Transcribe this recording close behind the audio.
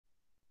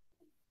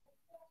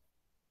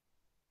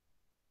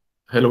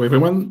Hello,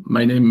 everyone.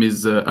 My name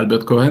is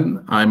Albert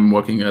Cohen. I'm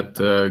working at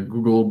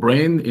Google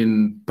Brain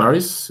in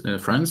Paris,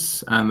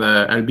 France, and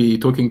I'll be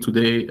talking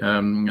today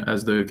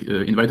as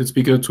the invited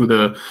speaker to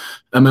the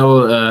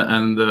ML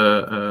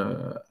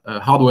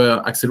and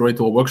hardware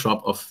accelerator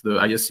workshop of the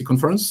ISC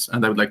conference.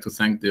 And I would like to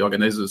thank the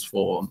organizers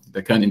for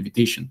the kind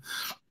invitation.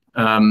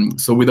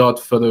 So without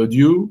further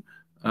ado,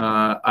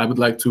 I would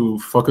like to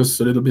focus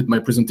a little bit my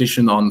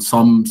presentation on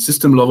some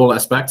system level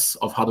aspects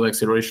of hardware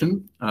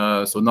acceleration.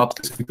 So not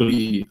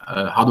specifically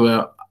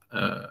hardware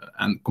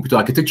and computer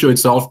architecture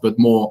itself, but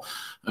more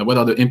what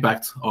are the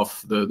impact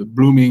of the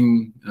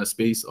blooming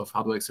space of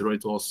hardware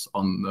accelerators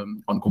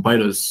on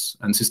compilers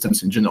and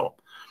systems in general.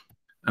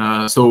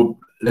 So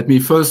let me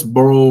first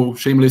borrow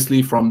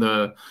shamelessly from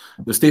the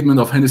statement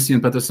of Hennessy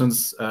and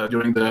Patterson's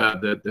during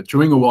the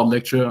Turing Award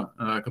lecture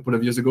a couple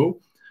of years ago.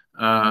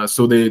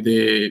 So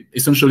they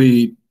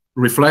essentially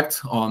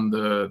reflect on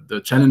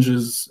the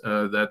challenges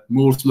that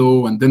Moore's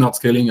law and Dennard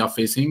scaling are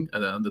facing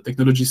on the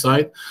technology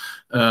side.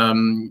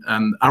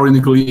 And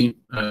ironically,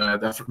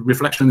 that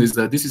reflection is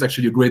that this is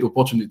actually a great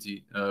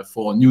opportunity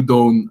for a new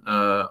dawn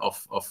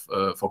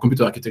for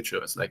computer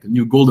architecture. It's like a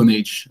new golden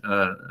age,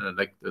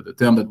 like the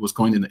term that was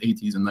coined in the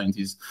 80s and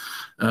 90s.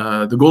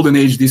 The golden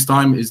age this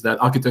time is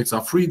that architects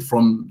are freed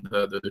from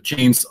the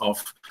chains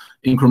of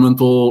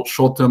incremental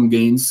short-term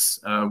gains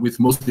with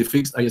mostly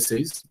fixed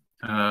ISAs.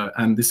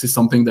 And this is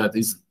something that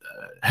is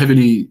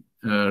heavily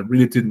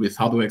related with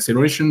hardware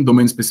acceleration,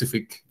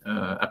 domain-specific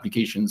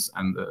applications,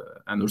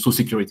 and also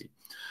security.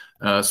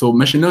 So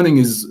machine learning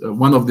is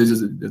one of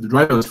the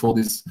drivers for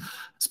this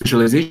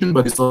specialization,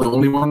 but it's not the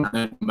only one, and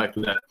I'll come back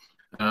to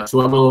that.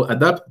 So I will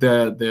adapt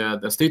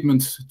the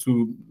statement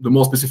to the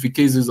more specific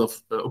cases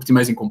of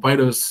optimizing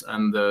compilers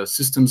and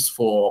systems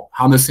for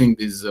harnessing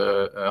these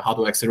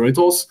hardware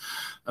accelerators,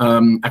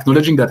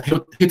 acknowledging that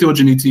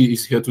heterogeneity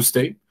is here to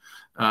stay.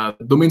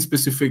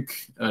 Domain-specific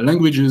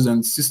languages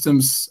and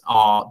systems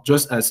are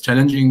just as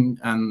challenging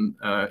and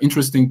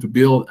interesting to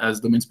build as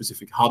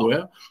domain-specific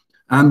hardware.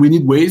 And we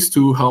need ways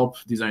to help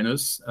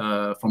designers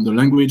from the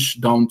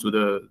language down to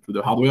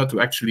the hardware to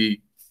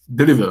actually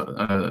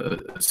deliver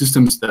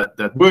systems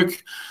that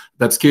work,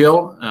 that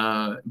scale,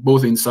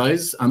 both in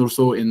size and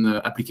also in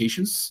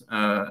applications,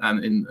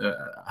 and in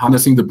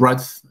harnessing the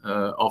breadth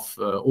of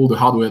all the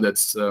hardware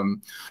that's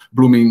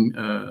blooming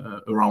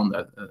around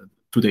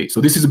today.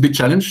 So this is a big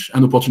challenge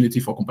and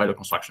opportunity for compiler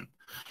construction.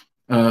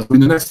 So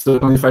in the next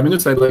 25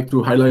 minutes, I'd like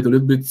to highlight a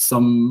little bit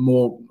some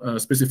more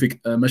specific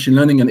machine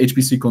learning and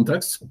HPC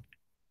contexts,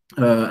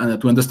 and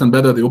to understand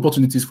better the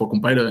opportunities for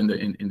compiler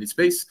in this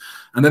space.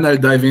 And then I'll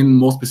dive in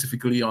more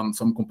specifically on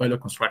some compiler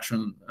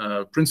construction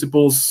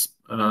principles,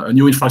 a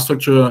new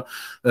infrastructure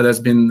that has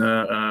been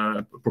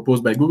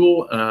proposed by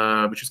Google,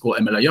 which is called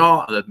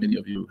MLIR, that many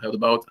of you heard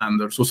about, and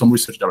also some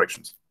research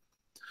directions.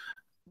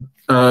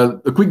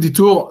 A quick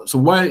detour. So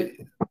why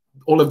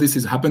all of this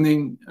is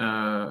happening?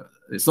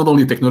 It's not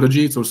only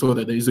technology; it's also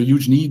that there is a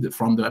huge need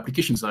from the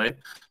application side.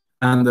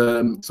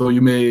 And so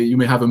you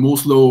may have a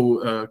Moore's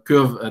law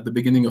curve at the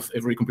beginning of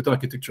every computer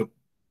architecture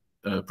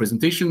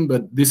presentation,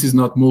 but this is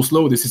not Moore's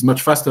law. This is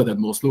much faster than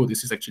Moore's law.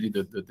 This is actually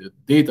the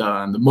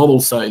data and the model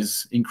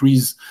size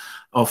increase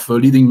of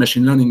leading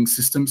machine learning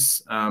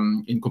systems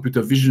in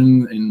computer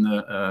vision, in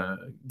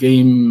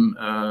game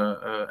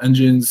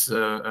engines,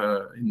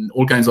 in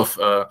all kinds of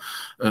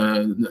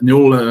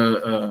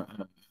neural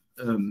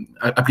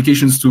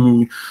applications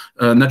to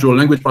natural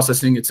language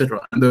processing, etc.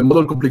 And the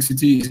model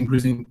complexity is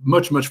increasing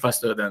much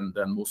faster than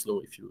Moore's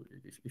law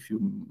if you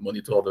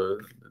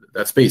monitor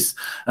that space.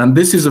 And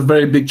this is a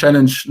very big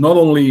challenge, not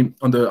only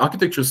on the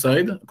architecture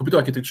side, computer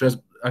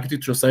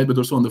architecture side, but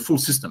also on the full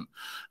system.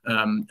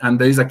 And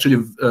there is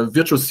actually a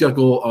virtuous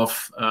circle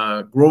of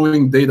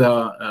growing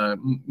data,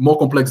 more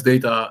complex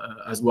data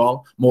as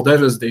well, more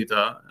diverse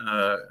data,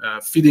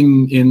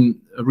 feeding in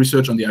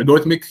research on the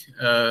algorithmic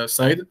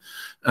side,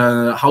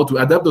 how to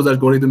adapt those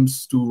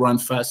algorithms to run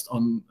fast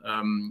on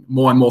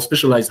more and more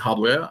specialized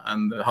hardware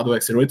and hardware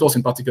accelerators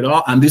in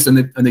particular. And this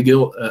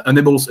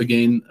enables,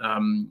 again,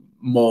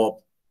 more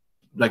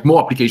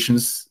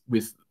applications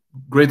with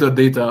greater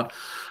data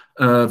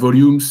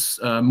volumes,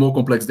 more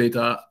complex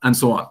data, and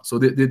so on. So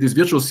this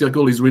virtual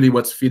circle is really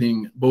what's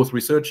feeding both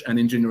research and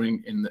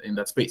engineering in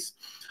that space.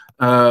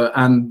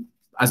 And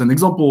as an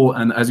example,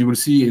 and as you will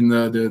see in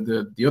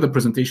the other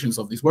presentations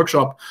of this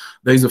workshop,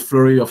 there is a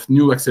flurry of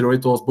new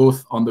accelerators,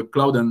 both on the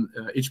cloud and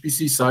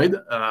HPC side,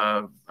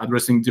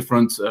 addressing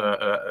different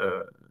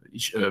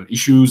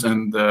issues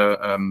and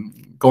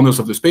corners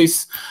of the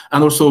space,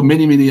 and also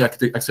many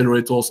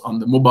accelerators on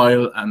the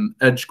mobile and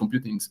edge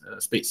computing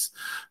space.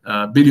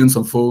 Billions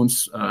of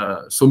phones,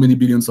 so many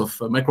billions of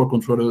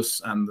microcontrollers,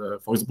 and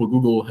for example,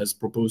 Google has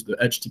proposed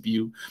the edge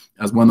TPU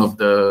as one of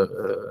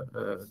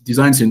the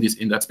designs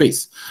in that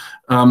space.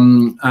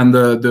 And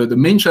the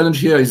main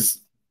challenge here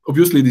is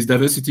obviously this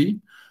diversity,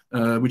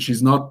 which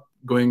is not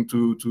going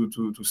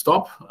to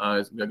stop.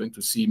 We are going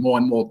to see more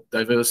and more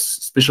diverse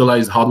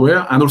specialized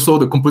hardware, and also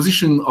the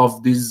composition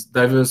of these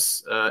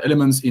diverse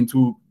elements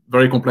into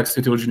very complex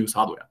heterogeneous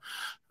hardware.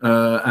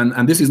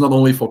 And this is not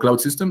only for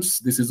cloud systems,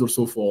 this is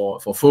also for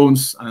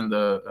phones and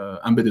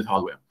embedded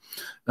hardware.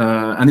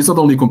 And it's not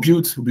only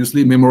compute,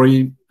 obviously,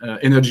 memory,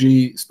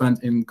 energy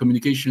spent in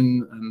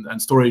communication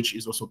and storage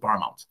is also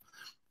paramount.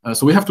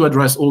 So we have to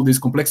address all this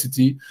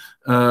complexity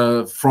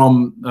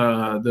from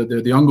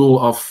the angle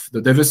of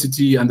the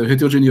diversity and the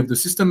heterogeneity of the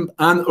system,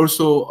 and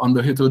also on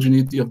the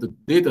heterogeneity of the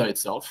data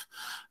itself.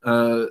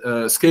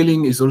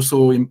 Scaling is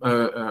also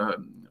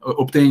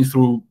obtained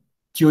through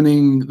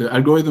tuning the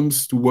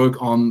algorithms to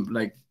work on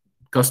like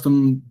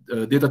custom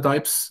data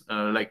types,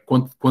 like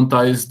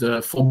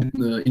quantized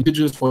forbidden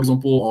integers, for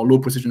example, or low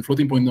precision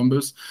floating point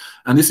numbers.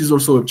 And this is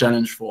also a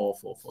challenge for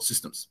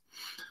systems.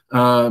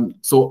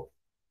 So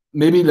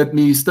maybe let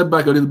me step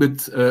back a little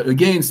bit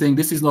again, saying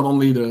this is not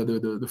only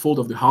the fault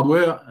of the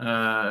hardware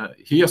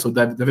here, so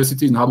that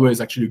diversity in hardware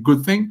is actually a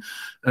good thing.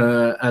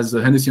 As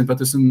Hennessy and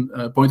Patterson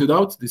pointed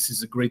out, this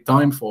is a great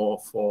time for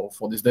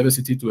this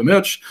diversity to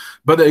emerge,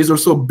 but there is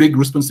also big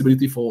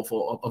responsibility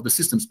of the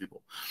systems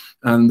people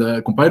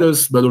and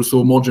compilers, but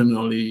also more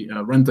generally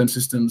runtime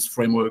systems,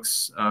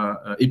 frameworks,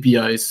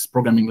 APIs,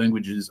 programming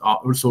languages are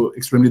also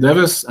extremely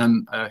diverse.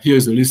 And here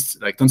is a list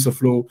like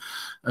TensorFlow,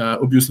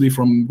 obviously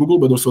from Google,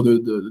 but also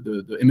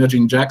the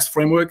emerging JAX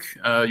framework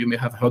you may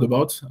have heard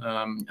about,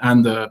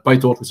 and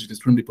PyTorch, which is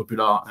extremely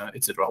popular,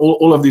 etc.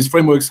 All of these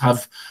frameworks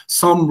have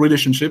some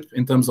relationship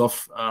in terms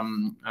of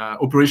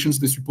operations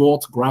they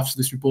support, graphs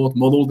they support,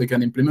 models they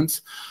can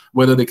implement,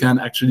 whether they can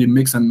actually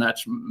mix and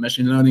match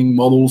machine learning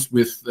models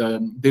with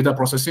data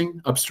processing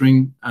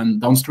upstream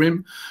and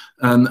downstream,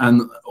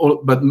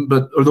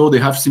 but although they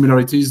have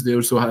similarities, they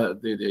also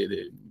have,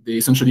 they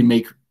essentially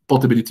make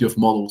portability of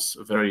models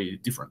very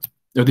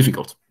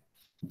difficult.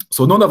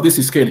 So none of this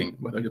is scaling,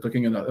 whether you're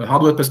talking in a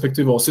hardware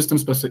perspective or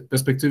systems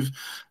perspective.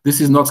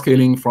 This is not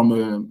scaling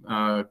from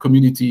a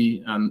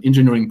community and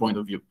engineering point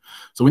of view.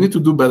 So we need to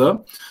do better.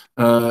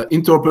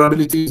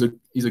 Interoperability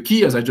is a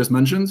key, as I just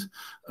mentioned.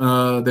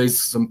 There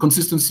is some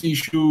consistency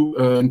issue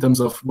in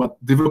terms of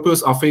what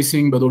developers are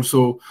facing, but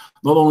also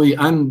not only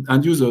end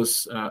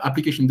users,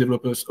 application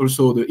developers,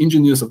 also the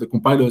engineers of the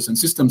compilers and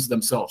systems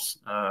themselves.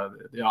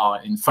 They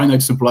are in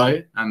finite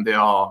supply and they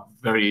are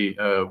very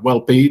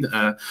well paid,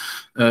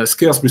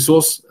 scarce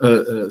resource.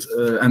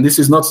 And this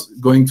is not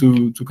going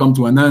to come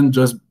to an end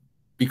just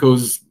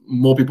because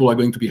more people are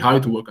going to be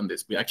hired to work on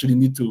this. We actually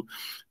need to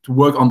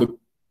work on the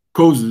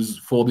causes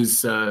for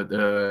these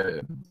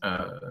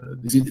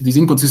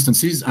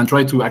inconsistencies and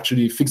try to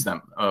actually fix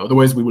them.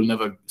 Otherwise, we will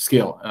never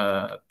scale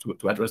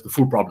to address the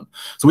full problem.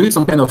 So we need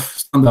some kind of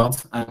standard,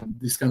 and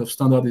this kind of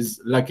standard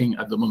is lacking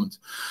at the moment.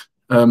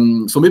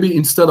 So maybe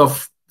instead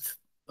of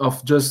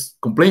just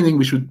complaining,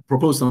 we should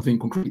propose something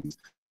concrete.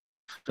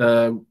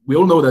 We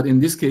all know that in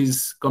this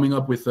case, coming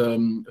up with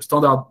a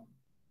standard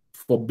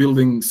for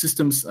building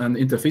systems and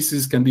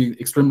interfaces can be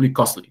extremely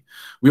costly.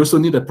 We also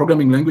need that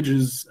programming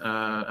languages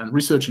and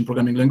research in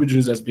programming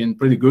languages has been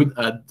pretty good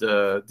at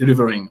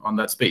delivering on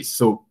that space.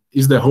 So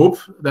is there hope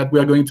that we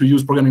are going to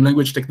use programming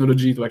language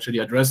technology to actually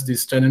address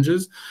these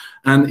challenges?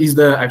 And is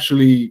there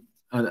actually,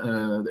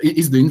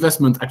 is the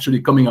investment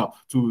actually coming up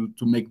to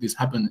make this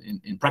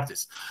happen in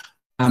practice?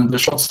 And the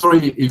short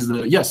story is,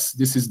 yes,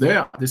 this is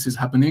there. This is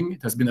happening.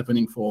 It has been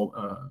happening for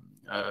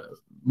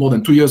more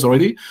than 2 years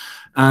already.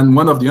 And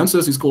one of the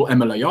answers is called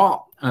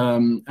MLIR.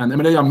 And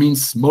MLIR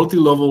means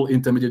multi-level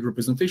intermediate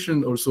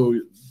representation. Also,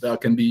 there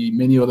can be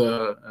many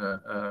other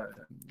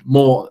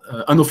more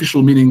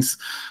unofficial meanings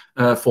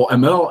for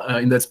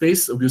ML in that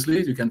space.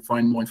 Obviously, you can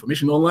find more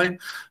information online.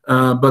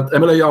 But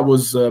MLIR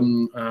was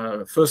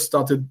first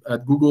started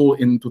at Google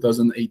in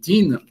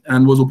 2018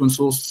 and was open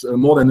source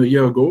more than a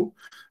year ago.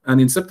 And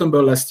in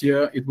September last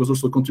year, it was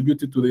also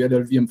contributed to the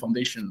LLVM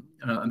Foundation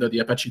under the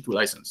Apache 2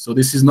 license. So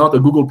this is not a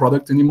Google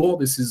product anymore.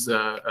 This is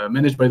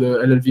managed by the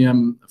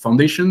LLVM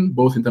Foundation,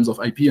 both in terms of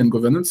IP and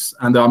governance.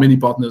 And there are many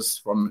partners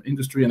from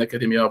industry and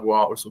academia who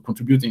are also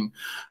contributing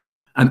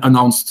and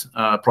announced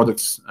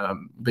products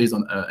based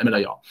on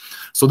MLIR.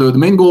 So the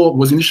main goal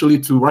was initially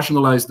to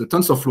rationalize the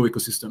TensorFlow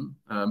ecosystem,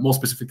 more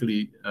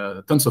specifically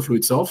TensorFlow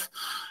itself,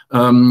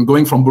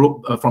 going from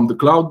the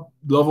cloud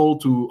level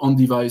to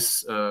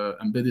on-device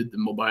embedded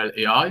mobile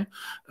AI,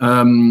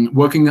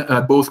 working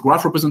at both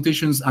graph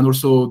representations and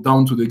also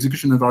down to the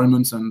execution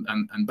environments and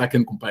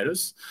backend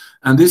compilers.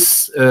 And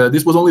this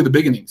was only the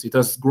beginnings. It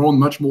has grown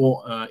much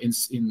more in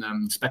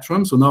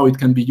Spectrum. So now it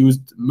can be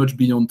used much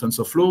beyond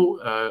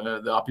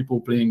TensorFlow. There are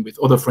people playing with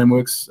other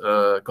frameworks,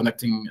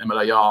 connecting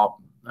MLIR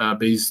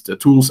based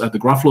tools at the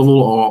graph level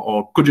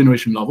or code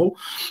generation level.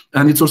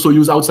 And it's also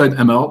used outside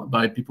ML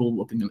by people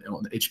working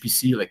on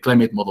HPC, like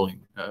climate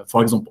modeling,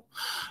 for example.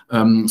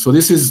 So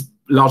this is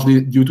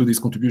largely due to this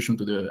contribution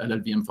to the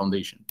LLVM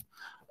Foundation.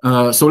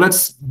 So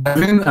let's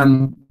dive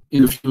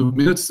in a few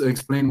minutes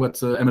explain what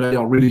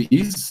MLIR really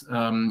is.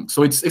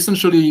 So it's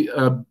essentially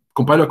a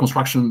compiler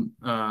construction,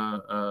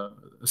 a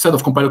set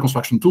of compiler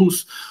construction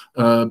tools.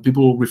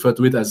 People refer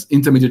to it as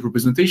intermediate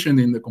representation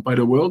in the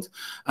compiler world,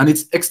 and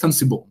it's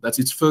extensible. That's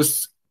its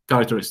first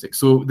characteristic.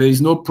 So there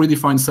is no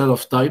predefined set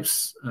of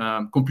types,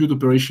 compute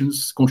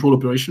operations, control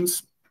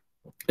operations.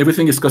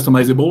 Everything is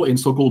customizable in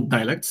so-called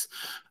dialects,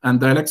 and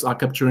dialects are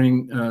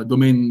capturing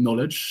domain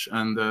knowledge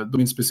and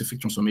domain-specific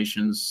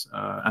transformations,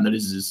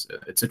 analysis,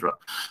 etc.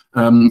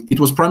 It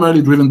was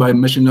primarily driven by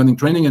machine learning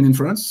training and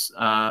inference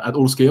at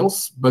all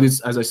scales, but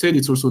as I said,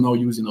 it's also now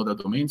used in other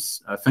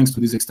domains thanks to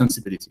this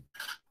extensibility.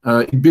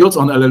 It builds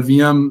on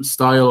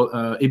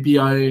LLVM-style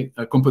API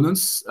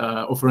components,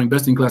 offering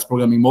best-in-class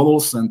programming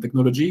models and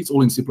technology. It's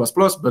all in C++,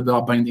 but there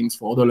are bindings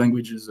for other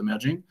languages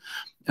emerging.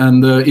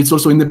 And it's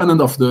also independent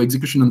of the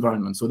execution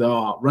environment. So there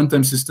are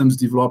runtime systems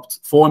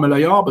developed for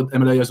MLIR, but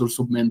MLIR is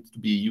also meant to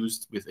be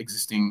used with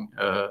existing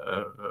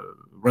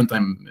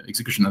runtime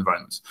execution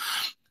environments.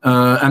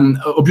 And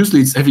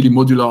obviously, it's heavily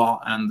modular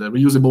and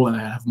reusable, and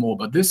I have more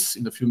about this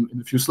in a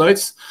few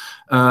slides.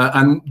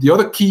 And the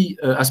other key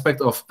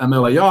aspect of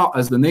MLIR,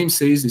 as the name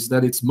says, is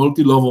that it's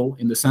multi-level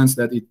in the sense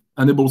that it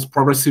enables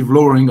progressive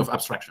lowering of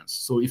abstractions.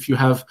 So if you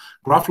have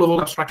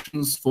graph-level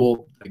abstractions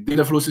for like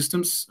data flow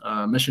systems,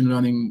 machine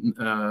learning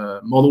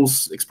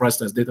models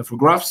expressed as data flow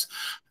graphs,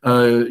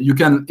 you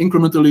can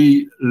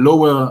incrementally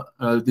lower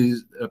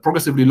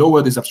progressively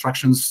lower these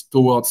abstractions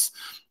towards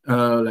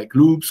like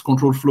loops,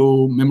 control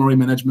flow, memory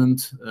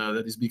management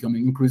that is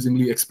becoming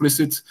increasingly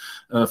explicit.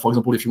 For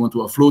example, if you want to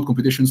offload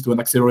computations to an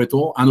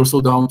accelerator, and also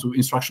down to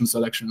instruction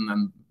selection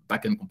and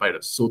backend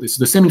compilers. So this is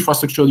the same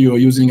infrastructure you are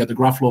using at the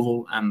graph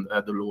level and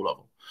at the low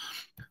level.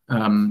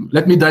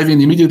 Let me dive in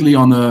immediately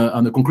on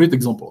a concrete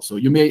example. So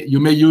you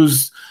may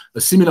use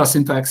a similar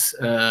syntax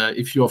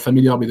if you are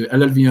familiar with the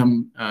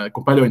LLVM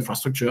compiler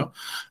infrastructure.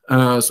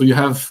 So you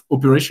have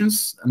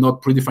operations, and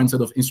not predefined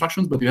set of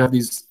instructions, but you have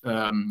these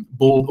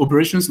bold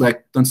operations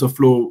like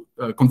TensorFlow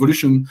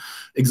convolution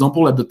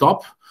example at the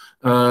top.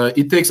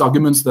 It takes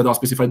arguments that are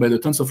specified by the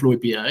TensorFlow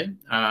API,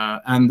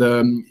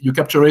 and you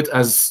capture it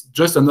as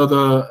just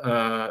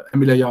another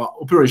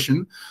MLIR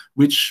operation,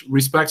 which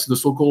respects the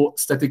so-called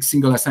static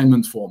single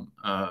assignment form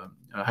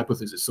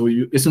hypothesis. So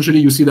essentially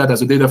you see that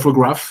as a data flow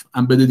graph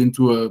embedded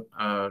into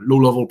a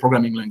low-level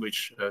programming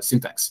language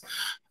syntax.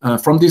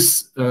 From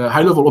this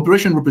high-level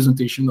operation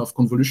representation of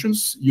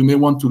convolutions, you may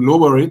want to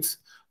lower it,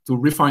 to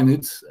refine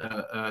it,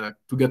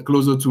 to get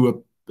closer to a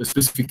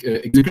specific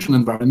execution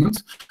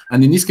environment.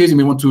 And in this case, you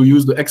may want to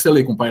use the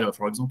XLA compiler,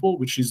 for example,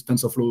 which is the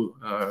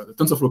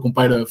TensorFlow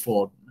compiler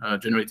for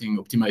generating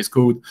optimized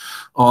code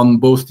on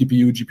both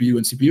TPU, GPU,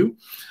 and CPU.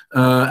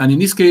 And in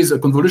this case, a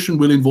convolution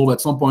will involve at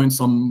some point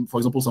for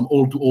example, some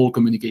all-to-all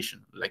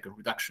communication, like a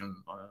reduction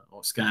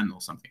or scan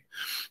or something.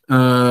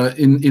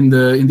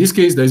 In this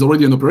case, there is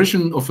already an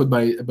operation offered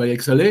by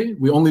XLA.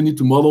 We only need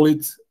to model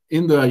it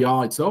in the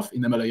IR itself,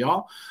 in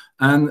MLIR,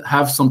 and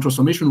have some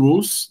transformation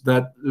rules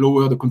that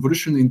lower the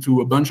convolution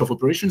into a bunch of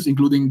operations,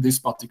 including this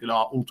particular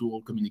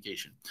all-to-all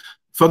communication.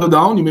 Further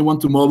down, you may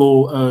want to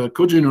model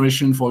code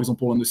generation, for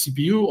example, on the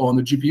CPU or on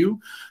the GPU,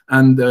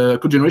 and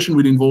code generation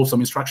will involve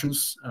some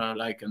instructions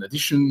like an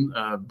addition,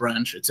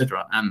 branch,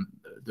 etc. And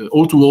the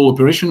all-to-all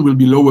operation will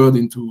be lowered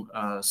into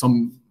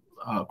some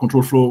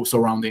control flow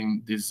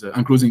surrounding this,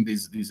 enclosing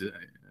these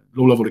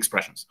low-level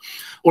expressions.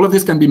 All of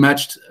this can be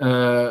matched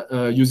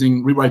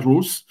using rewrite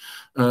rules,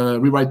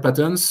 rewrite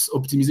patterns,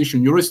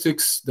 optimization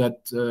heuristics that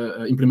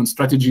implement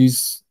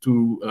strategies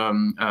to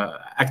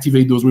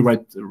activate those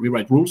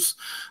rewrite rules,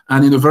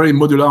 and in a very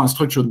modular and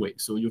structured way.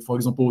 So for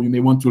example, you may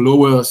want to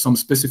lower some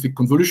specific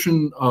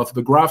convolution of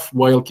the graph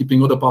while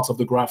keeping other parts of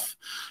the graph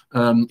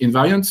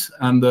invariant,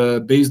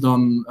 and based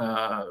on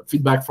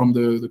feedback from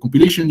the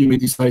compilation, you may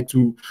decide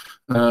to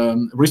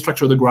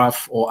restructure the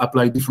graph or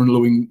apply different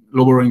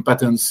lowering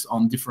patterns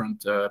on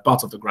different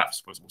parts of the graphs,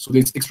 for example. So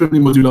it's extremely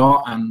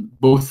modular, and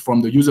both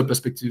from the user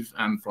perspective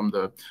and from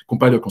the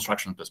compiler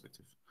construction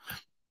perspective.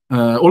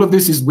 All of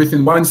this is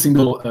within one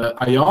single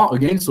IR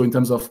again. So in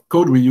terms of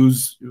code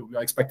reuse, we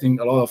are expecting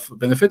a lot of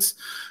benefits.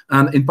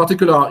 And in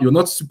particular, you're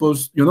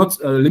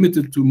not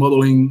limited to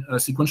modeling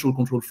sequential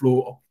control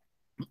flow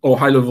or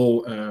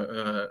high-level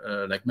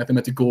like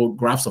mathematical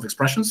graphs of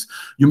expressions.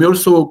 You may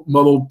also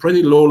model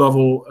pretty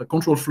low-level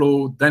control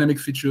flow dynamic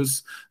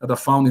features that are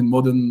found in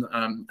modern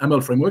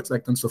ML frameworks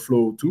like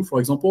TensorFlow 2, for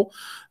example.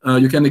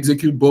 You can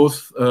execute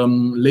both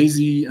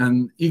lazily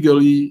and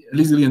eagerly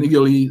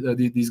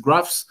these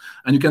graphs,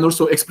 and you can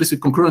also explicit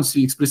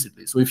concurrency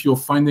explicitly. So if you're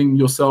finding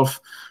yourself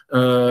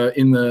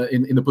in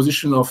a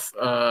position of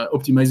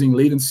optimizing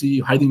latency,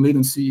 hiding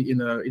latency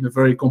in a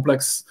very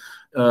complex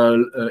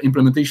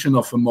implementation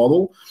of a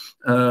model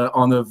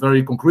on a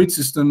very concrete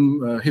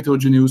system,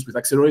 heterogeneous with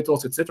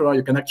accelerators, etc.,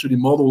 you can actually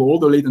model all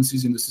the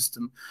latencies in the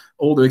system,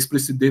 all the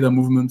explicit data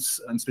movements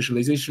and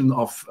specialization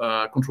of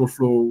control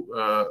flow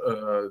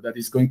that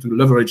is going to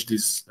leverage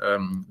these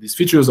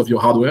features of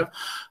your hardware.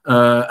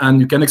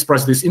 And you can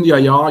express this in the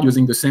IR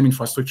using the same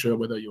infrastructure,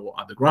 whether you're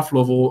at the graph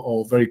level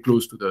or very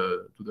close to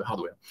the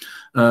hardware.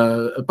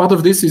 Part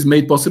of this is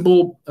made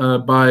possible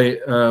by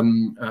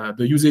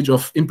the usage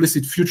of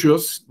implicit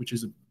futures, which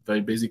is a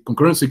very basic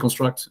concurrency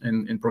construct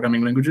in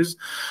programming languages.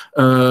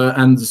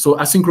 And so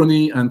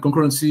asynchrony and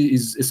concurrency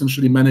is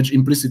essentially managed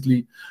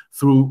implicitly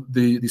through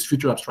this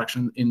feature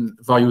abstraction in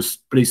various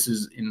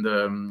places in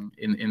the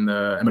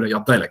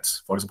MLIR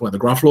dialects. For example, at the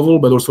graph level,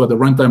 but also at the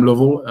runtime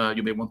level.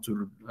 You may want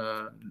to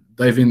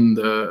dive in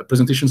the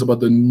presentations about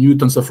the new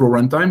TensorFlow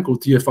runtime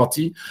called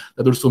TFRT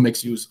that also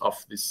makes use of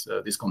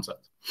this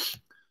concept.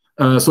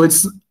 So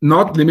it's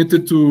not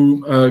limited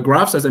to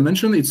graphs, as I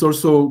mentioned. It's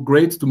also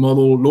great to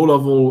model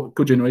low-level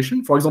code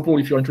generation. For example,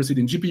 if you're interested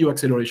in GPU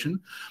acceleration,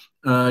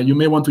 you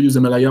may want to use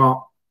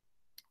MLIR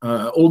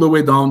all the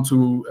way down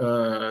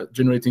to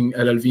generating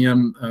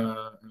LLVM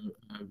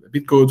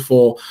bitcode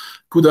for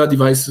CUDA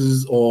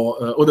devices or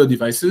other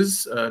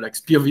devices like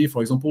SPIR-V,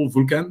 for example,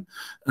 Vulkan.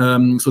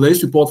 So there is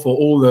support for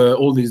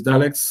all these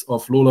dialects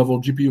of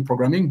low-level GPU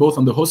programming, both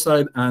on the host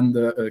side and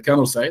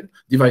kernel side,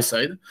 device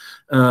side.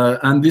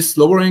 And this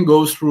lowering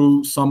goes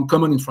through some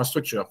common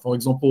infrastructure. For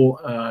example,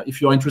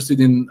 if you're interested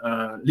in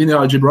linear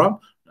algebra,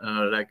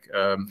 like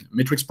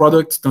matrix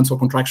product, tensor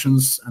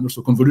contractions, and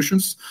also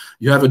convolutions,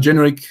 you have a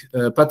generic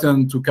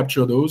pattern to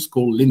capture those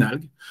called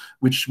linalg,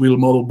 which will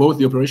model both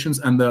the operations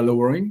and their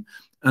lowering.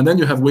 And then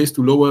you have ways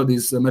to lower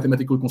these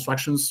mathematical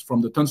constructions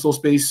from the tensor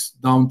space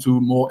down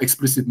to more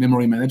explicit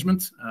memory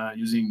management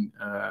using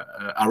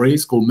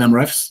arrays called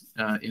memrefs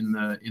in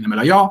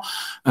MLIR.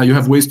 You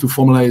have ways to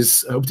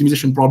formalize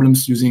optimization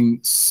problems using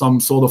some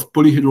sort of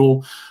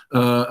polyhedral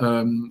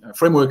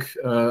framework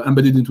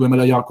embedded into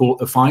MLIR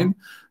called affine,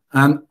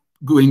 and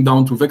going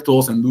down to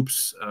vectors and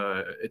loops,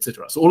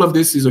 etc. So all of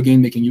this is,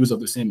 again, making use of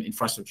the same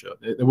infrastructure.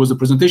 There was a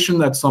presentation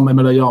at some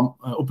MLIR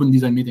open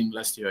design meeting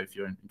last year, if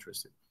you're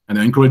interested. And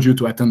I encourage you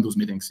to attend those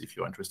meetings if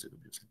you're interested,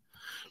 obviously.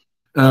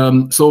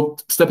 So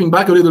stepping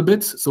back a little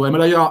bit, so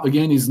MLIR,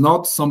 again, is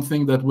not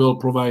something that will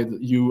provide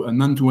you an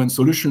end-to-end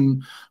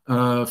solution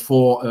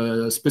for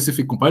a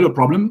specific compiler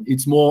problem.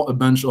 It's more a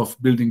bunch of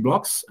building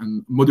blocks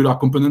and modular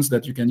components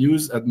that you can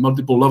use at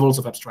multiple levels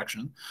of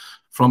abstraction,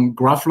 from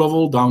graph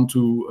level down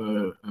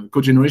to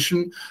code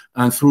generation,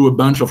 and through a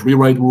bunch of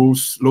rewrite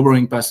rules,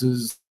 lowering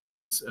passes,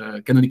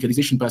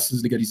 canonicalization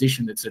passes,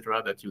 legalization,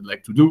 etc., that you'd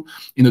like to do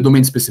in a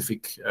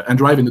domain-specific and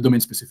drive in a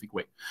domain-specific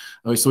way.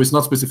 So it's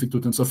not specific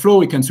to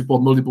TensorFlow. It can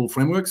support multiple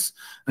frameworks,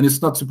 and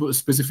it's not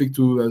specific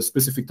to a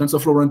specific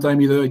TensorFlow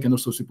runtime either. It can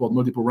also support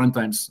multiple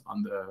runtimes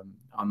on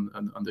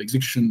the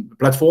execution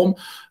platform,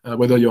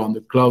 whether you're on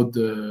the cloud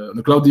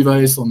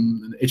device, on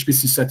an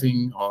HPC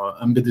setting, or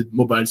embedded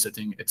mobile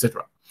setting,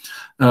 etc.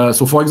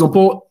 So, for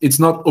example, it's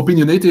not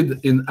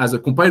opinionated as a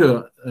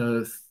compiler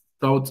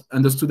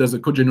understood as a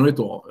code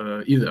generator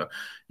either.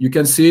 You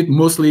can see it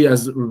mostly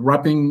as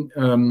wrapping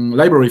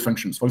library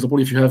functions. For example,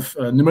 if you have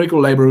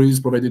numerical libraries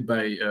provided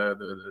by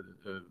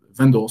the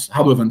vendors,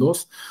 hardware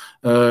vendors,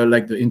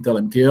 like the Intel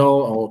MKL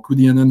or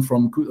cuDNN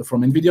from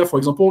NVIDIA, for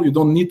example, you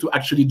don't need to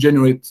actually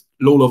generate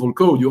low-level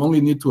code. You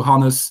only need to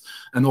harness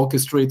and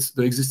orchestrate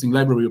the existing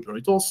library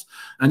operators.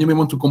 And you may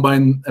want to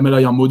combine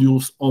MLIR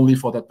modules only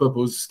for that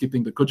purpose,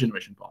 skipping the code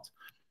generation part.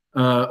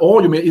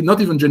 Or you may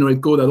not even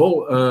generate code at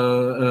all,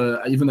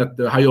 even at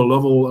the higher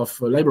level of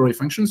library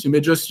functions. You may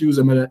just use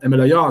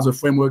MLIR as a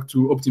framework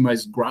to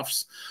optimize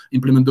graphs,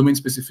 implement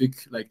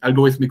domain-specific like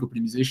algorithmic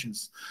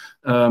optimizations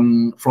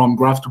from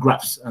graph to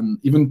graphs, and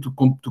even to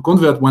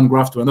convert one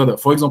graph to another.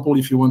 For example,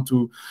 if you want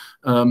to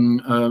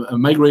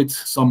migrate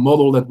some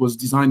model that was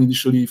designed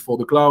initially for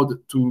the cloud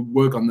to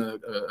work on the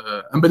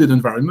embedded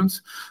environment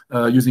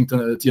using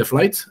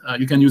TF-Lite,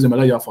 you can use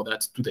MLIR for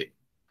that today.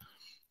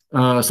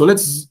 So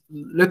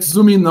let's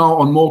zoom in now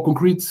on more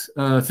concrete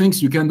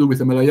things you can do with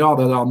MLIR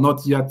that are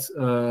not yet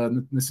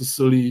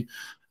necessarily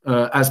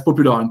as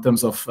popular in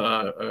terms of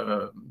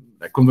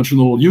like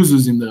conventional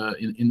uses in the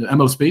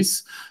ML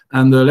space.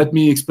 And let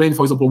me explain,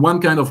 for example, one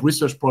kind of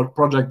research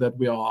project that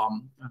we are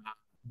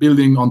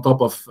building on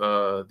top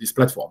of this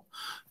platform.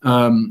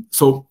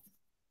 So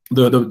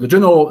the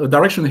general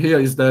direction here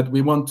is that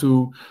we want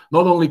to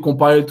not only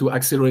compile to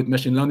accelerate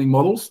machine learning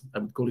models, I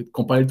would call it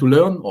compile to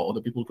learn, or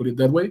other people call it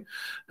that way.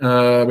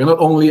 We're not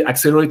only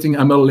accelerating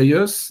ML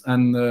layers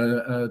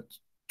and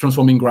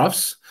transforming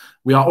graphs,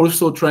 we are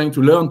also trying to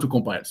learn to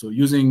compile. So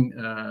using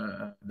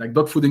like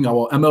dogfooding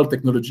our ML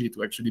technology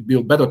to actually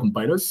build better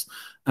compilers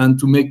and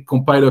to make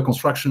compiler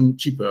construction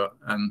cheaper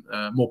and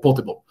more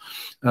portable.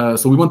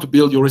 So we want to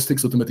build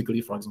heuristics automatically,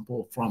 for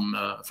example, from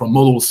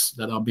models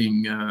that are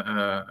being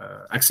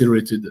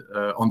accelerated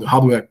on the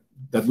hardware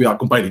that we are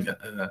compiling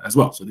as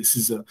well. So this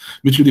is a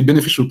mutually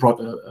beneficial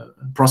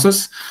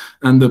process.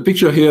 And the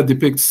picture here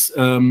depicts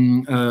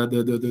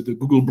the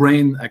Google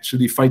Brain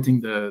actually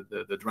fighting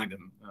the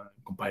Dragon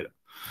compiler.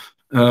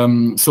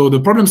 So the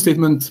problem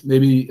statement,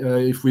 maybe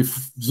if we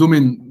zoom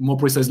in more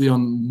precisely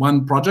on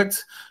one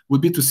project,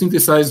 would be to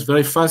synthesize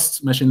very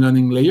fast machine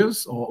learning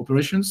layers or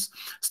operations,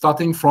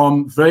 starting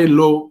from very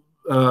low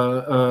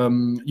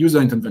user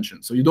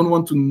intervention. So you don't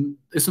want to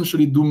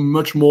essentially do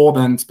much more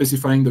than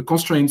specifying the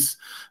constraints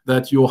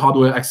that your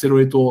hardware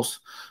accelerators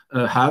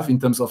have in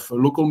terms of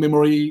local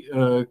memory,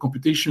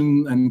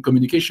 computation, and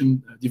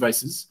communication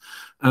devices.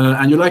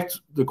 and you like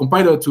the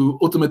compiler to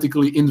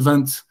automatically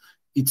invent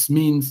its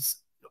means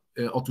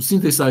or to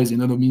synthesize,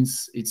 in other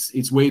means,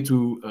 its way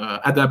to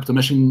adapt a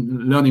machine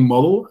learning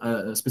model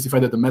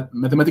specified at the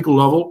mathematical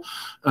level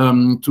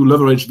to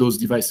leverage those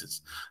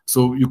devices.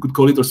 So you could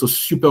call it also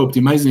super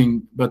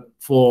optimizing, but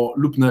for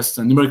loop nests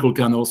and numerical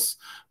kernels,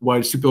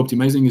 while super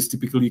optimizing is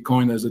typically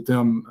coined as a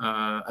term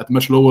at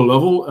much lower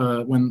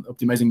level when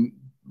optimizing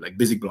like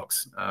basic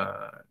blocks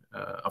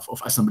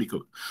of assembly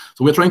code.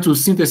 So we're trying to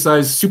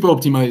synthesize super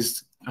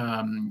optimized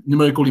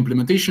numerical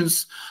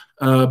implementations,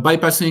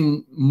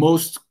 bypassing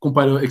most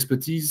compiler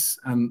expertise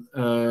and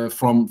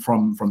from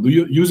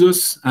the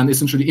users, and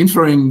essentially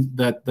inferring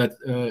that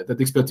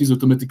expertise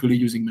automatically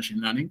using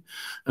machine learning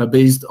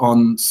based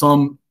on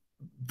some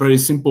very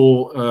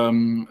simple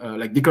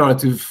like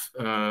declarative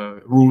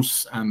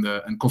rules and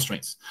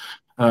constraints.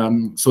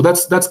 So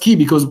that's key,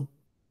 because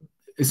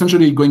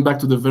essentially, going back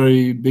to the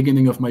very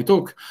beginning of my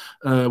talk,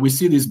 we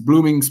see this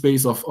blooming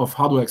space of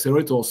hardware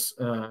accelerators.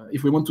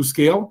 If we want to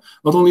scale,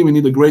 not only we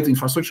need a great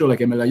infrastructure like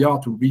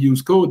MLIR to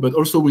reuse code, but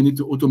also we need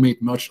to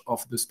automate much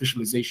of the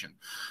specialization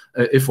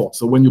effort.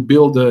 So when you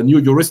build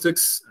new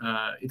heuristics,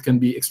 it can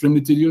be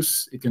extremely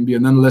tedious. It can be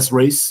an endless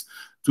race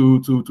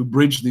to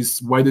bridge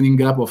this widening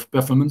gap of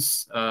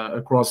performance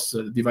across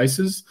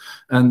devices.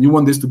 And you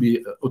want this to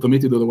be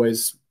automated,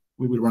 otherwise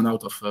we will run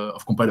out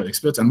of compiler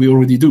experts, and we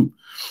already do.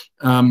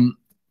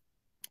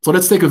 So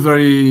let's take a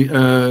very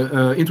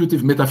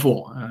intuitive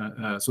metaphor.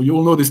 So you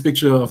all know this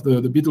picture of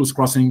the Beatles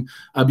crossing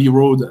Abbey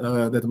Road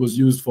that was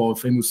used for a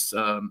famous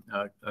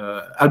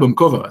album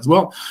cover as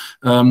well.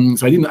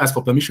 So I didn't ask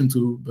for permission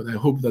to, but I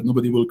hope that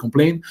nobody will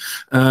complain.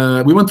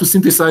 We want to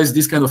synthesize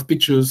these kind of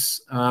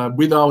pictures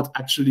without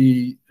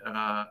actually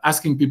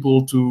asking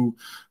people to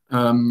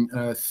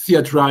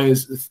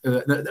theatrize,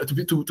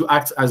 to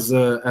act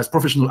as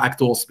professional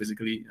actors,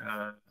 basically,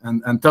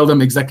 and tell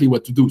them exactly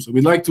what to do. So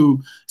we'd like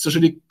to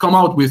essentially come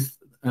out with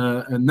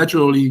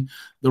naturally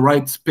the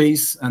right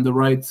pace and the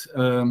right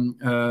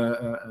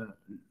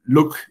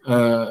look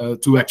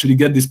to actually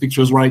get these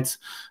pictures right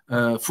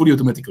fully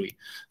automatically.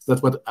 So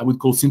that's what I would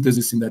call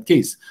synthesis in that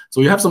case.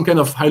 So you have some kind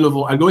of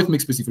high-level algorithmic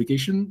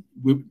specification.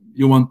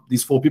 You want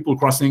these 4 people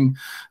crossing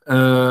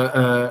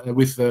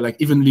with like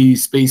evenly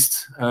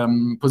spaced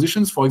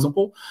positions, for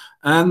example.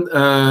 And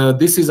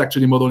this is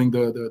actually modeling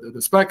the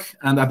spec.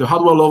 And at the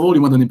hardware level,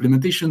 you want an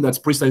implementation that's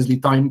precisely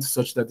timed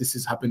such that this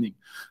is happening.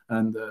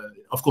 And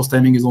of course,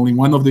 timing is only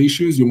one of the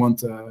issues. You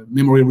want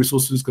memory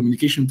resources,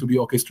 communication to be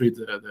orchestrated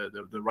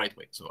the right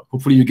way. So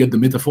hopefully you get the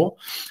metaphor.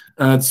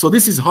 So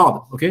this is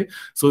hard, okay?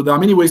 So there are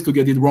many ways to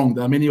get it wrong.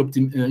 There are many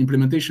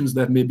implementations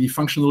that may be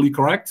functionally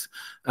correct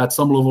at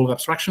some level of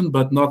abstraction,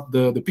 but not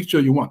the picture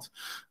you want.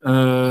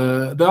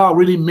 There are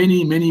really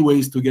many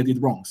ways to get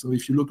it wrong. So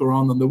if you look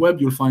around on the web,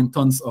 you'll find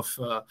tons of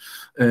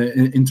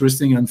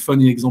interesting and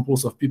funny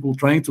examples of people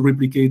trying to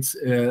replicate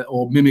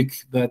or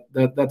mimic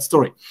that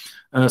story.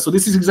 So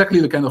this is exactly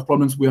the kind of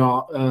problems we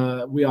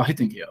are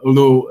hitting here.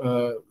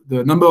 Although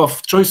the number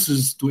of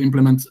choices to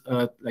implement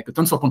like a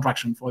tensor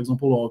contraction, for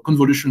example, or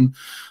convolution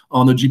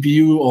on a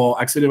GPU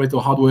or accelerator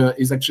hardware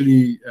is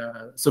actually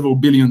several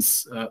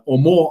billions or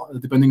more,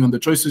 depending on the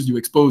choices you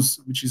expose,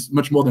 which is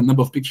much more than the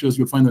number of pictures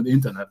you'll find on the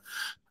internet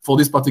for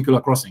this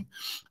particular crossing,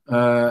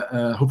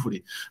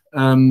 hopefully.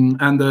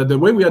 And the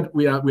way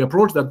we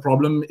approach that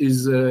problem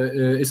is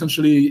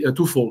essentially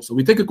twofold. So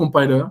we take a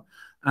compiler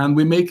and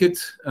we make it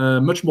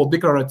much more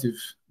declarative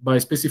by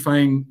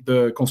specifying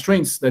the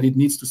constraints that it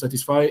needs to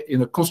satisfy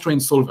in a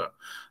constraint solver.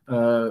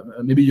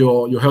 Maybe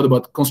you heard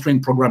about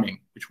constraint programming,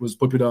 which was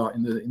popular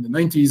in the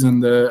 90s,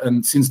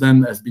 and since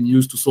then has been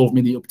used to solve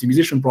many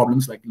optimization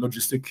problems, like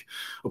logistic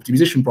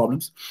optimization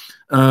problems.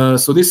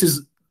 So this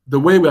is the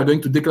way we are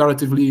going to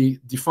declaratively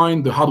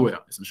define the hardware,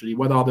 essentially.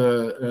 What are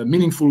the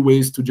meaningful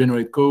ways to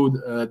generate code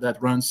that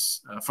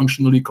runs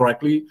functionally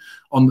correctly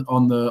on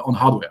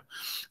hardware?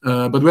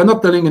 But we're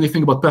not telling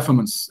anything about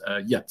performance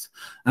yet.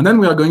 And then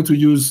we are going to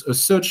use a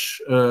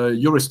search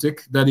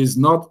heuristic that is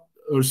not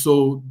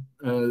also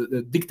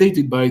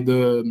dictated by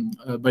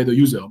the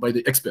user, by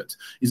the expert.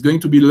 It's going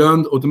to be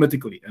learned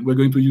automatically, and we're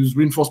going to use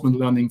reinforcement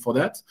learning for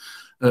that.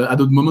 At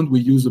the moment, we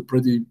use a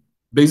pretty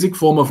basic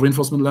form of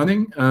reinforcement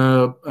learning.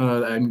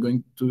 I'm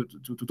going to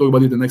talk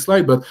about it in the next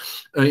slide, but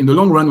in the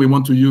long run, we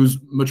want to use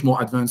much more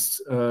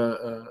advanced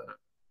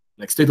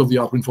like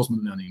state-of-the-art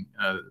reinforcement learning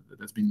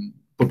that's been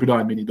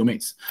popular in many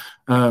domains.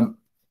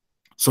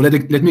 So let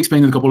me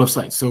explain in a couple of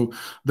slides. So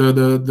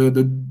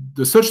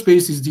the search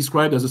space is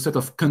described as a set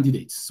of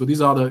candidates. So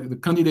these are the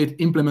candidate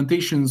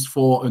implementations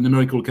for a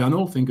numerical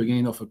kernel. Think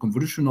again of a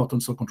convolution or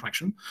tensor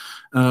contraction,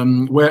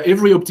 where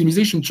every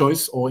optimization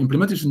choice or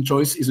implementation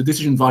choice is a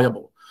decision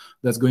variable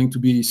that's going to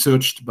be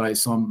searched by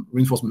some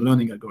reinforcement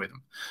learning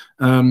algorithm.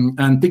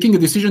 And taking a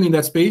decision in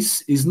that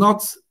space is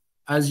not,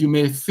 as you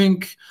may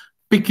think,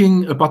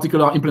 picking a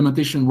particular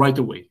implementation right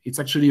away. It's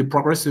actually a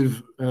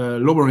progressive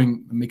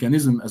lowering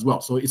mechanism as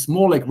well. So it's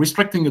more like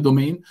restricting a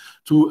domain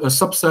to a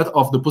subset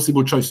of the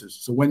possible choices.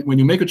 So when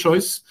you make a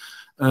choice,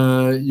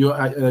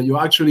 you're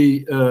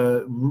actually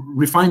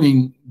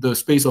refining the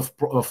space of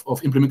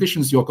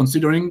implementations you're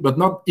considering, but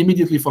not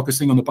immediately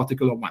focusing on a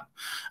particular one.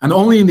 And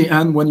only in the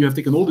end, when you have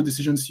taken all the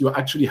decisions, you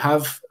actually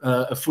have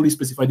a fully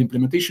specified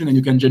implementation, and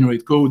you can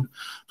generate code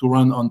to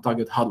run on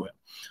target hardware.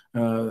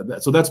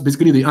 So that's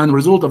basically the end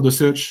result of the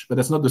search, but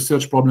that's not the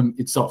search problem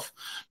itself.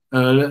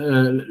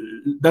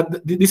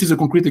 This is a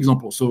concrete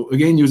example. So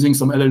again, using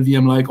some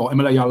LLVM-like or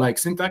MLIR-like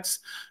syntax,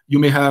 you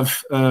may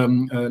have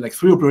like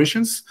 3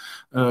 operations: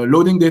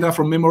 loading data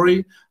from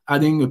memory,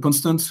 adding a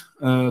constant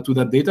to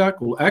that data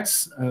called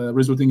x,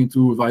 resulting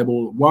into a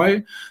variable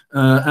y,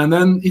 and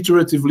then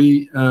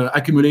iteratively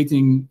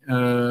accumulating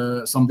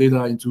some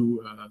data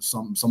into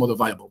some other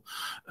variable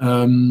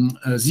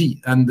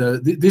z. And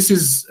this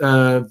is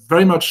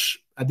very much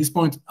at this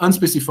point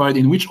unspecified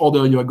in which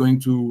order you are going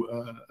to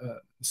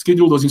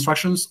schedule those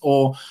instructions,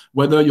 or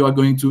whether you are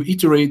going to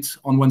iterate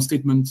on one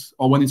statement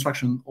or one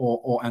instruction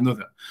or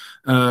another.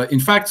 In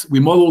fact, we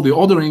model the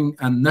ordering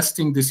and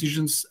nesting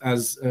decisions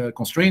as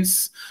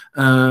constraints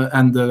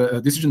and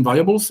decision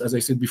variables, as I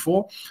said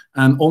before,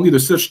 and only the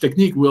search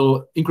technique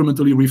will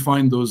incrementally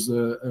refine those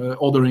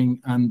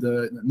ordering and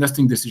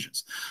nesting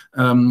decisions.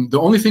 The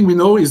only thing we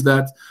know is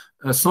that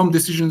some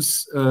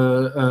decisions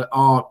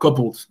are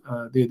coupled.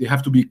 They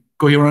have to be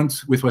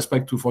coherent with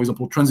respect to, for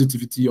example,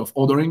 transitivity of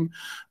ordering,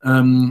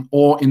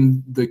 or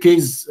in the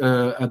case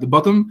at the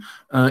bottom,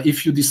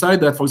 if you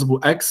decide that, for example,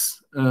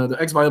 x, the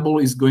x variable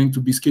is going to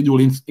be scheduled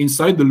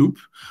inside the loop,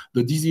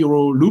 the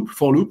D0 loop,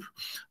 for loop,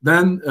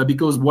 then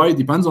because y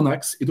depends on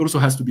x, it also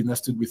has to be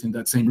nested within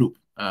that same loop.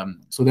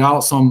 So there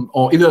are some,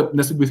 or either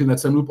nested within that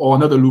same loop or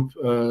another loop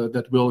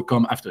that will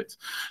come after it.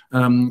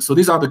 So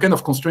these are the kind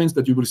of constraints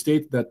that you will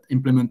state that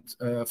implement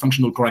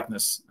functional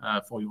correctness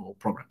for your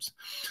programs.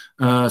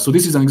 So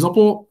this is an example.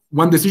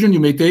 One decision you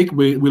may take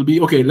will be,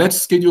 okay, let's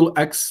schedule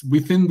x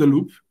within the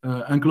loop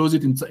and close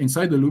it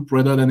inside the loop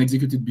rather than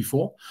execute it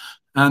before.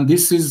 And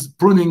this is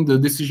pruning the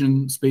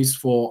decision space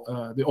for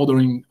the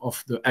ordering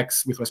of the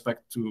x with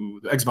respect to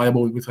the x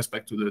variable with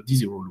respect to the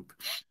D0 loop.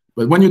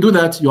 But when you do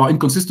that, you are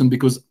inconsistent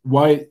because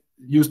y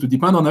used to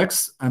depend on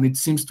x, and it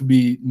seems to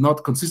be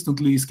not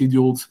consistently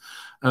scheduled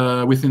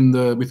within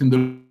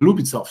the loop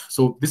itself.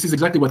 So this is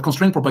exactly what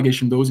constraint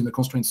propagation does in the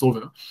constraint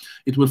solver.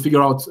 It will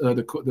figure out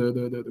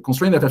the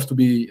constraint that has to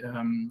be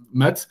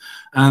met,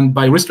 and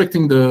by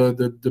restricting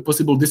the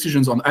possible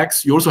decisions on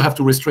x, you also have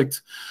to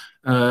restrict,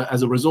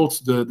 as a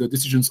result, the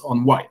decisions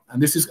on y.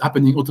 And this is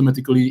happening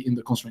automatically in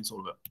the constraint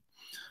solver.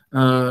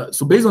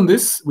 So based on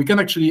this, we can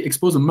actually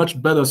expose a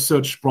much better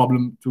search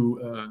problem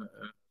to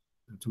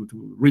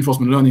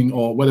reinforcement learning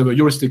or whatever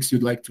heuristics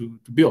you'd like to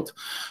build.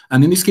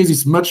 And in this case,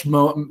 it's much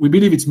more, we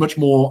believe it's much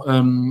more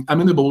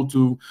amenable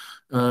to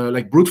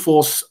like brute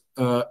force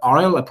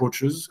RL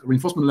approaches,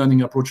 reinforcement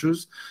learning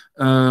approaches,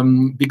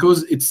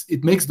 because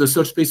it makes the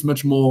search space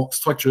much more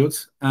structured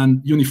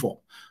and uniform.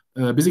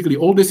 Basically,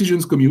 all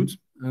decisions commute.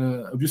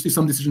 Obviously,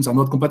 some decisions are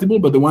not compatible,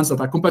 but the ones that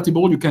are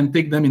compatible, you can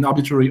take them in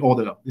arbitrary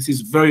order. This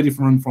is very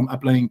different from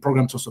applying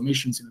program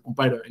transformations in a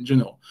compiler in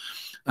general.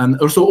 And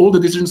also, all the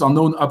decisions are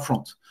known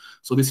upfront.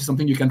 So this is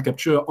something you can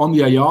capture on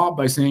the IR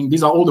by saying,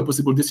 these are all the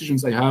possible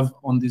decisions I have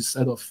on this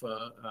set of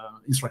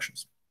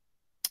instructions.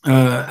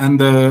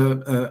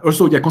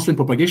 Also, yeah, constraint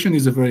propagation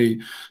is a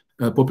very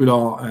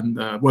popular and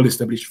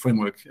well-established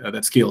framework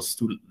that scales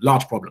to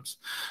large problems.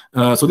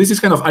 So this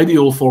is kind of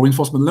ideal for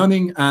reinforcement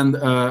learning, and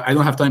I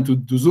don't have time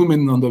to zoom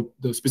in on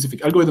the specific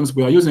algorithms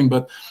we are using,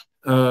 but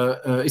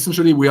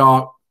essentially we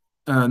are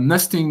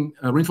nesting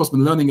a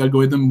reinforcement learning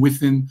algorithm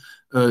within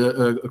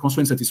a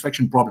constraint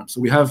satisfaction problem. So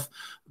we have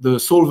the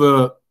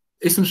solver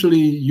essentially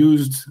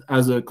used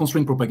as a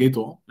constraint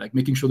propagator, like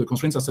making sure the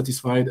constraints are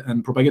satisfied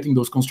and propagating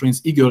those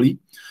constraints eagerly,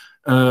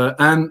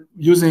 and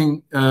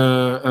using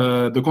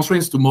the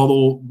constraints to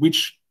model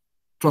which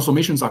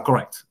transformations are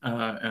correct,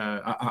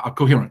 are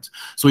coherent.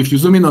 So if you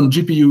zoom in on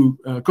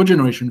GPU code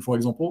generation, for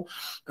example,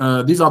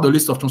 these are the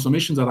list of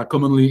transformations that are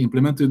commonly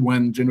implemented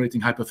when generating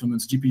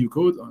high-performance GPU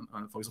code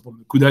on, for example,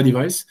 the CUDA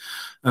device.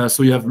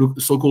 So you have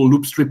so-called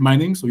loop strip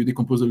mining, so you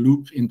decompose a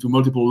loop into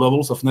multiple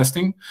levels of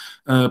nesting,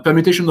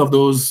 permutation of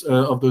those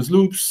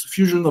loops,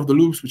 fusion of the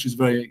loops, which is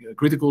very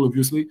critical,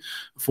 obviously,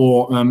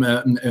 for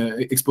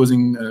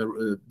exposing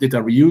data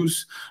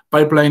reuse,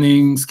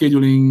 pipelining,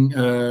 scheduling,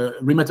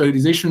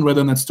 rematerialization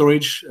rather than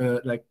storage.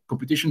 Like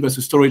computation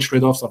versus storage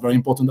trade-offs are very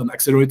important on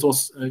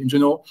accelerators in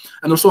general,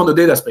 and also on the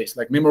data space,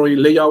 like memory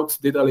layout,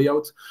 data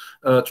layout,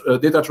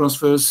 data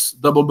transfers,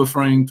 double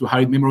buffering to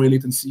hide memory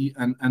latency,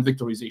 and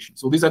vectorization.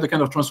 So these are the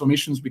kind of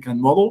transformations we can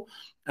model,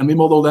 and we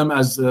model them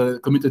as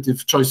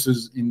commutative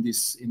choices in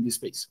this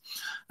space.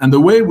 And the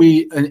way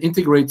we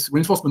integrate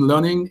reinforcement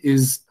learning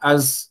is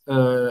as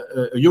a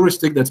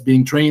heuristic that's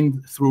being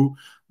trained through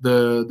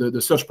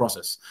the search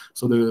process.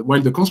 So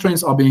while the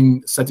constraints are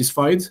being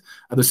satisfied,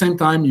 at the same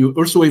time, you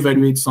also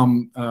evaluate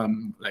some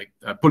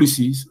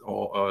policies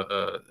or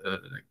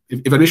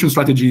evaluation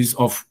strategies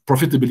of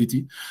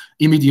profitability,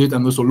 immediate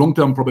and also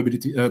long-term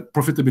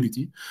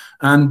profitability.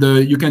 And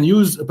you can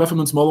use a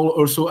performance model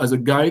also as a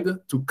guide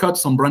to cut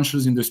some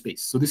branches in the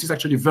space. So this is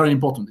actually very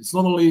important. It's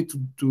not only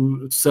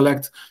to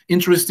select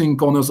interesting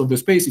corners of the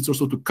space, it's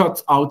also to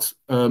cut out,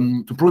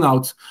 to prune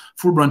out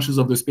full branches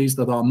of the space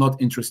that are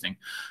not interesting.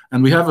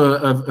 And we have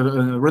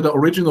a rather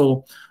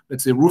original,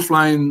 let's say,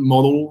 roofline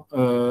model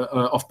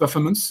of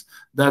performance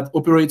that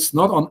operates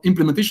not on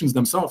implementations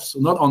themselves, so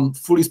not on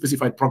fully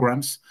specified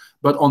programs,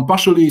 but on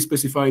partially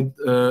specified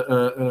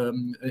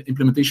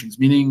implementations,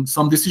 meaning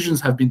some decisions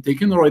have been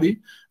taken already,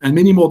 and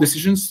many more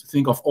decisions,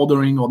 think of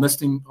ordering or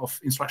nesting of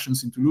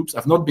instructions into loops,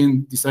 have not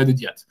been decided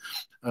yet.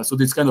 So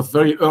this kind of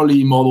very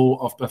early model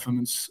of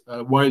performance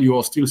while you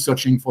are still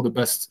searching for the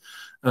best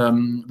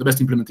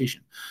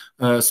implementation.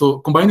 So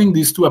combining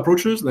these two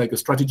approaches, like a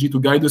strategy to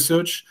guide the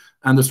search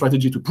and a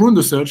strategy to prune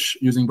the search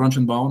using branch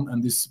and bound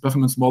and this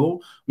performance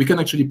model, we can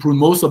actually prune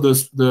most of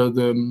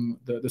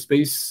the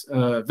space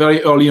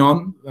very early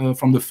on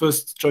from the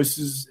first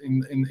choices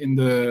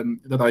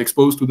that are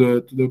exposed to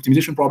the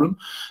optimization problem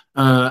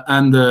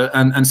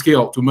and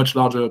scale to much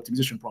larger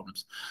optimization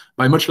problems.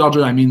 By much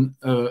larger, I mean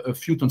a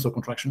few tensor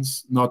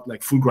contractions, not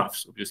like full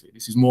graphs. Obviously,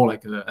 this is more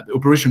like at the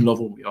operation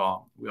level we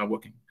are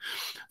working.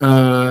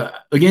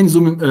 Again,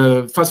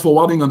 fast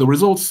forwarding on the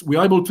results, we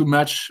are able to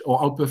match or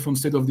outperform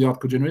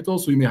state-of-the-art code generators.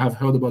 So you may have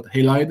heard about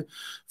Halide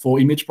for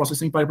image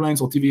processing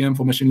pipelines or TVM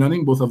for machine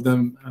learning. Both of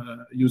them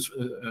use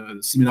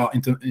similar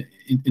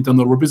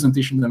internal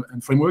representation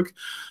and framework.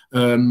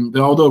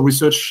 There are other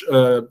research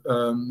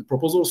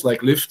proposals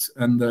like Lift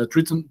and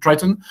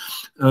Triton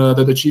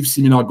that achieve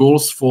similar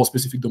goals for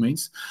specific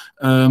domains.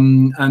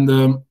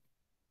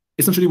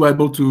 Essentially, we're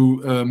able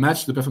to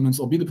match the performance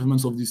or beat the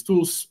performance of these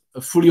tools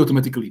fully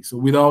automatically, so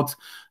without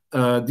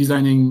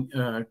designing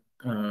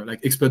like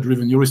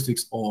expert-driven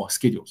heuristics or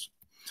schedules.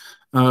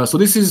 So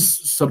this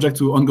is subject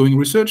to ongoing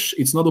research.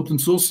 It's not open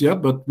source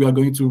yet, but we are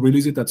going to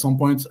release it at some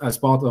point as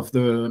part of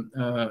the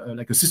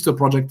like a sister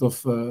project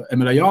of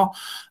MLIR.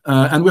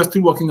 And we are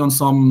still working on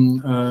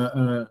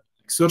some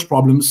search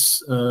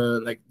problems,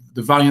 like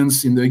the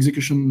variance in the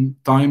execution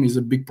time is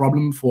a big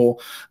problem for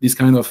this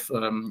kind of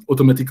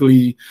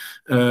automatically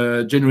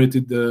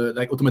generated,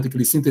 like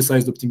automatically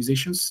synthesized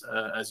optimizations,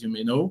 as you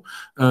may know.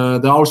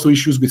 There are also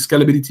issues with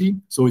scalability.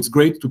 So it's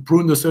great to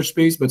prune the search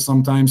space, but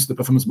sometimes the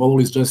performance model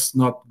is just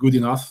not good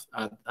enough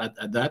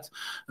at that.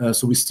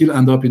 So we still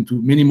end up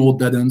into many more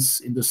dead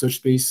ends in the search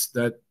space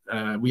that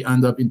we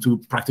end up into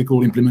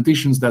practical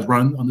implementations that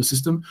run on the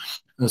system.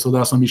 So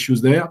there are some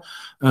issues there.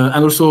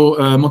 And also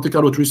Monte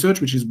Carlo tree search,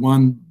 which is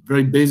one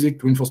very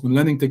basic reinforcement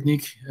learning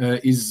technique,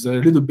 is a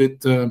little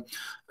bit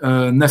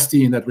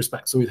nasty in that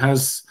respect. So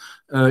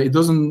it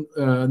doesn't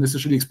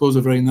necessarily expose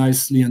a very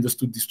nicely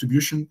understood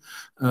distribution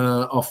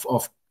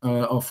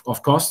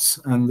of costs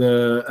and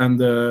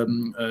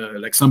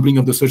like sampling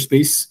of the search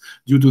space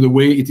due to the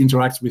way it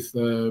interacts with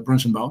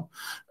branch and bound.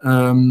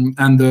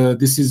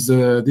 This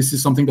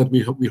is something that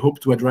we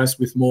hope to address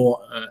with more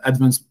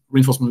advanced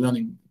reinforcement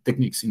learning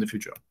techniques in the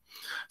future.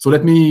 So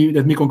let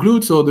me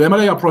conclude. So the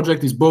MLIR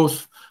project is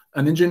both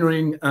an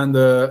engineering and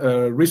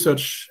a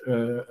research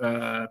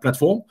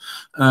platform.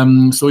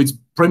 So it's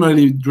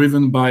primarily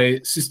driven by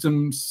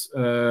systems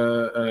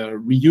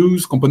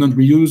reuse, component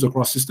reuse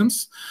across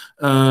systems.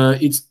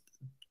 It's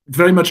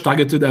very much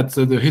targeted at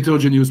the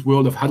heterogeneous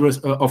world of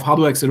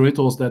hardware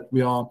accelerators that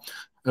we are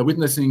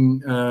witnessing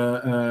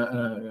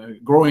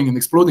growing and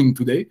exploding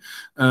today.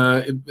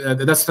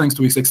 That's thanks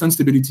to its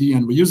extensibility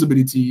and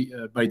reusability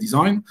by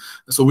design.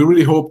 So we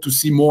really hope to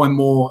see more and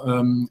more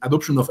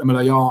adoption of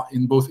MLIR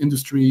in both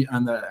industry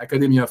and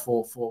academia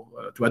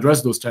to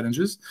address those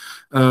challenges.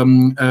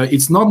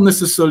 It's not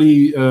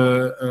necessarily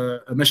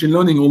a machine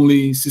learning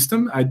only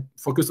system. I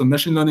focused on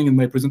machine learning in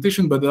my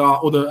presentation, but there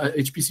are other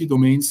HPC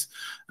domains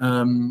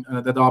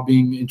that are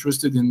being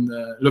interested in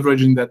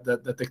leveraging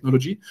that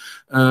technology.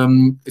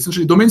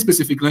 Essentially,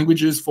 domain-specific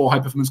languages for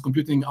high-performance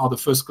computing are the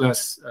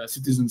first-class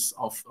citizens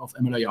of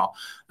MLIR.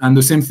 And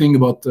the same thing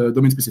about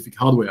domain-specific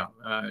hardware.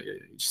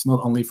 It's not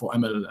only for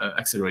ML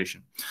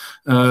acceleration.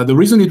 The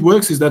reason it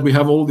works is that we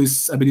have all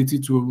this ability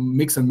to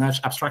mix and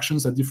match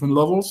abstractions at different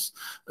levels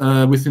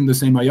within the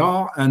same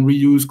IR and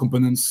reuse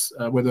components,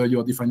 whether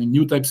you're defining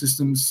new type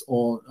systems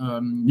or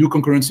new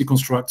concurrency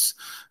constructs,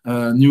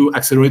 new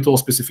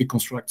accelerator-specific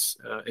constructs,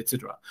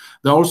 etc.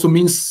 There are also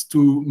means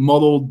to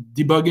model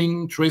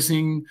debugging,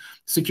 tracing,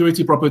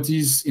 security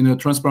properties in a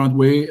transparent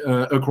way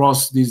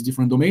across these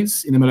different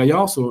domains in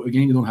MLIR. So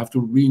again, you don't have to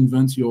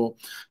reinvent your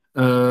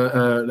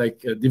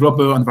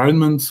developer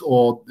environment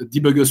or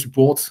debugger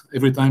support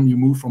every time you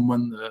move from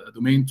one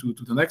domain to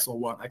the next or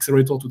one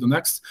accelerator to the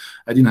next.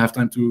 I didn't have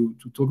time to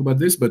talk about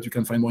this, but you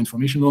can find more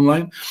information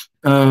online.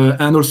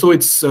 And also,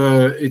 it's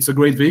a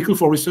great vehicle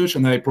for research,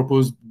 and I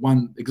proposed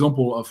one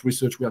example of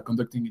research we are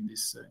conducting in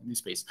this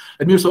space.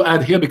 Let me also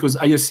add here, because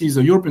ISC is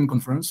a European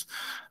conference.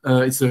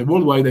 It's a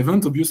worldwide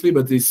event, obviously,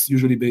 but it's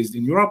usually based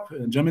in Europe,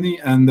 Germany,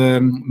 and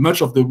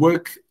much of the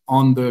work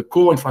on the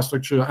core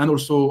infrastructure and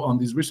also on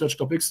these research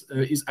topics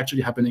is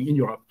actually happening in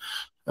Europe.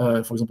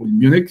 For example, in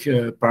Munich,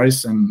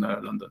 Paris, and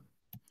London.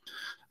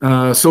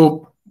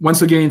 So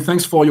once again,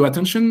 thanks for your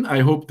attention. I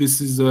hope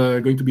this is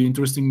going to be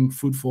interesting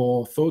food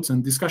for thoughts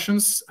and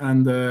discussions,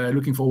 and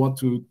looking forward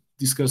to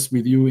discuss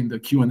with you in the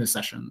Q&A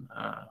session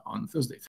on Thursday.